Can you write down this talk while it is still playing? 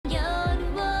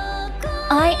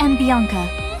I am Bianca,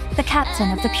 the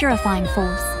captain of the Purifying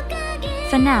Force.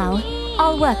 For now,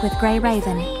 I'll work with Grey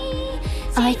Raven.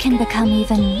 I can become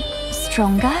even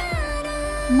stronger?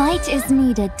 Might is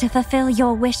needed to fulfill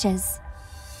your wishes.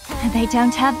 They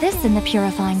don't have this in the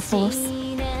Purifying Force.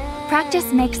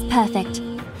 Practice makes perfect.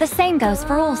 The same goes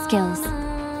for all skills.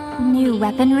 New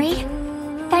weaponry?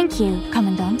 Thank you,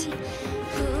 Commandant.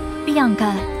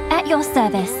 Bianca, at your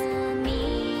service.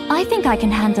 I think I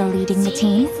can handle leading the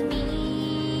team.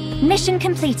 Mission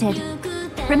completed.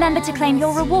 Remember to claim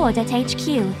your reward at HQ.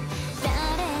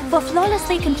 For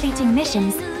flawlessly completing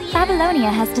missions,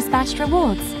 Babylonia has dispatched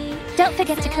rewards. Don't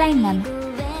forget to claim them.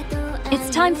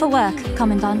 It's time for work,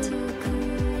 Commandant.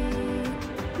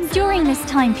 During this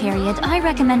time period, I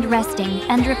recommend resting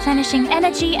and replenishing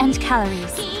energy and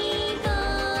calories.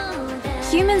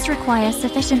 Humans require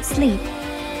sufficient sleep.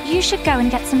 You should go and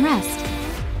get some rest.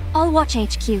 I'll watch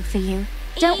HQ for you.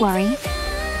 Don't worry.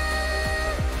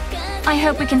 I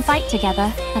hope we can fight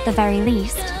together, at the very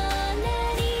least.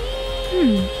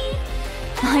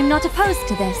 I'm not opposed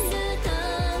to this.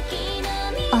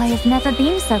 I have never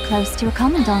been so close to a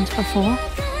Commandant before.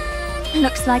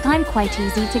 Looks like I'm quite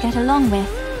easy to get along with.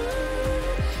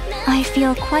 I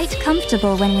feel quite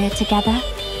comfortable when we're together.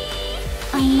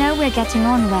 I know we're getting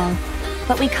on well,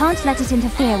 but we can't let it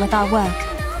interfere with our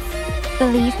work.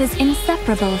 Belief is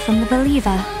inseparable from the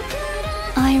believer.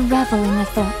 I revel in the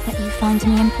thought that you find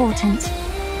me important.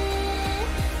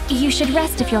 You should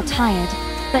rest if you're tired,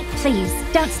 but please,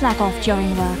 don't slack off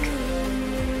during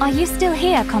work. Are you still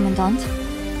here, Commandant?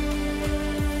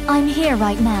 I'm here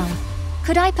right now.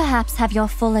 Could I perhaps have your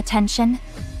full attention?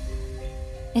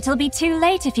 It'll be too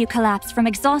late if you collapse from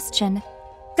exhaustion.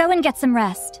 Go and get some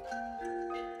rest.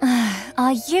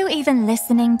 Are you even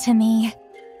listening to me?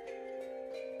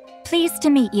 Pleased to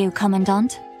meet you,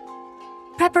 Commandant.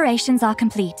 Preparations are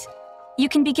complete. You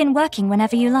can begin working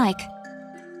whenever you like.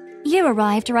 You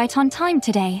arrived right on time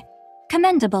today.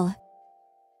 Commendable.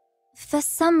 For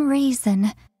some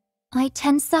reason, I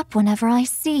tense up whenever I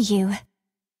see you.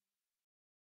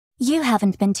 You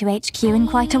haven't been to HQ in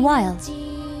quite a while.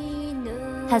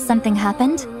 Has something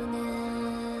happened?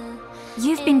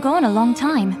 You've been gone a long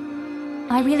time.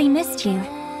 I really missed you.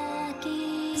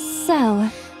 So,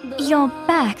 you're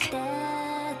back.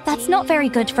 That's not very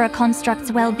good for a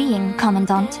construct's well-being,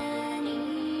 Commandant.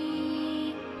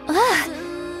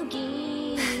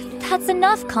 That's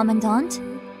enough, Commandant.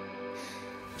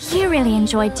 You really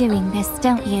enjoy doing this,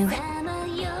 don't you?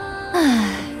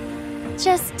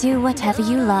 Just do whatever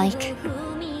you like.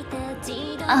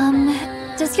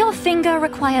 Does your finger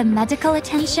require medical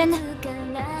attention?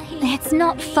 It's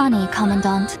not funny,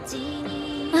 Commandant.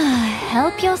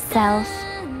 Help yourself.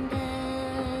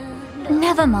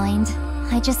 Never mind.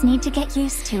 I just need to get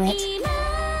used to it.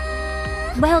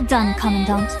 Well done,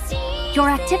 Commandant. Your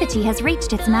activity has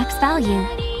reached its max value.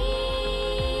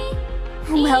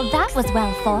 Well, that was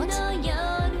well thought.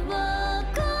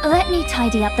 Let me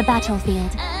tidy up the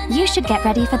battlefield. You should get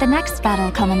ready for the next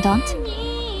battle, Commandant.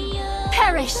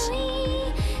 Perish!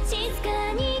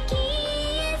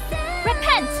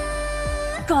 Repent!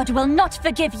 God will not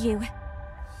forgive you.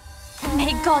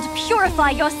 May God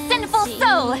purify your sinful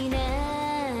soul!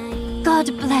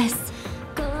 God bless.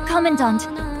 Commandant,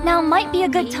 now might be a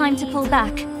good time to pull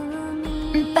back.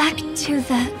 Back to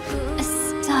the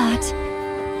start.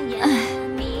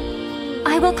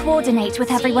 I will coordinate with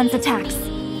everyone's attacks.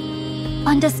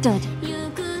 Understood.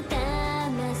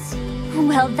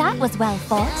 Well, that was well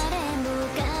thought.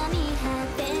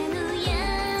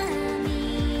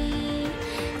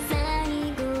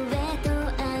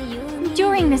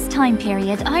 During this time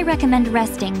period, I recommend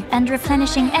resting and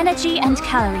replenishing energy and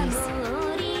calories.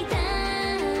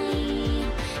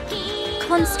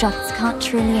 Constructs can't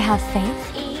truly have faith.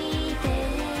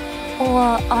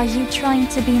 Or are you trying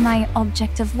to be my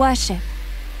object of worship?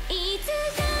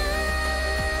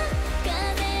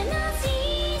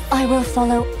 I will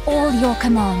follow all your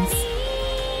commands.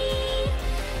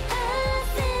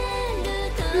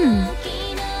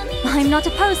 I'm not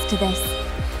opposed to this.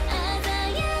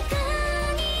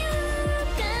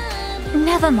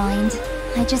 Never mind.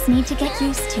 I just need to get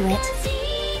used to it.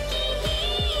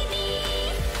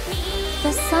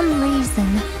 For some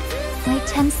reason, I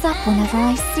tense up whenever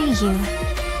I see you.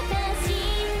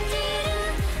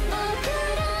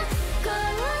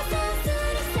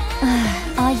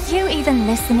 Are you even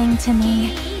listening to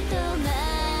me?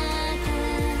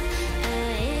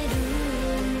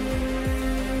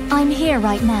 I'm here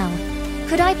right now.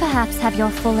 Could I perhaps have your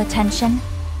full attention?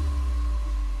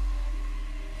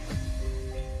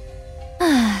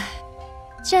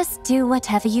 Just do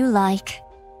whatever you like.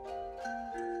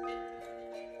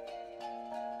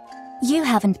 You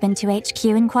haven't been to HQ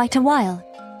in quite a while.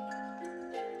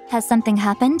 Has something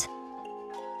happened?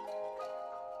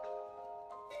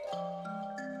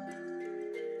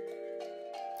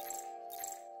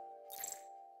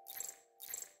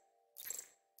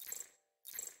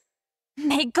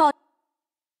 May God...